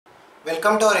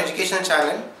Welcome to our educational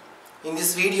channel. In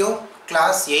this video,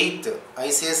 class 8th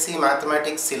ICSE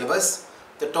mathematics syllabus.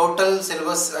 The total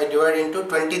syllabus I divide into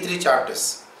 23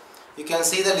 chapters. You can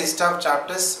see the list of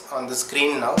chapters on the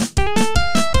screen now.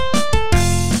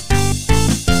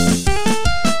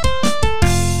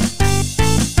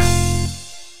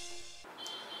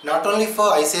 Not only for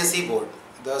ICSE board,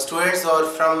 the students are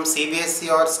from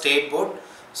CBSE or state board.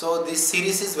 So this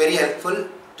series is very helpful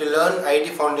to learn IT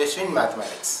foundation in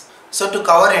mathematics. So to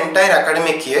cover entire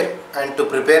academic year and to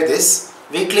prepare this,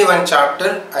 weekly one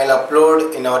chapter I'll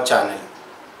upload in our channel.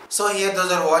 So here those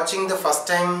are watching the first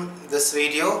time this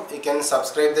video, you can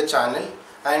subscribe the channel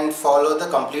and follow the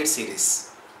complete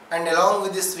series. And along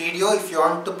with this video, if you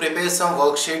want to prepare some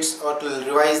worksheets or to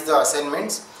revise the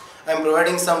assignments, I am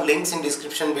providing some links in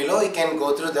description below. You can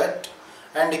go through that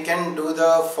and you can do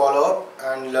the follow-up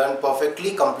and learn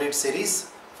perfectly complete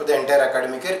series for the entire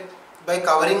academic year by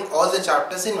covering all the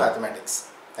chapters in mathematics.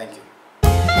 Thank you.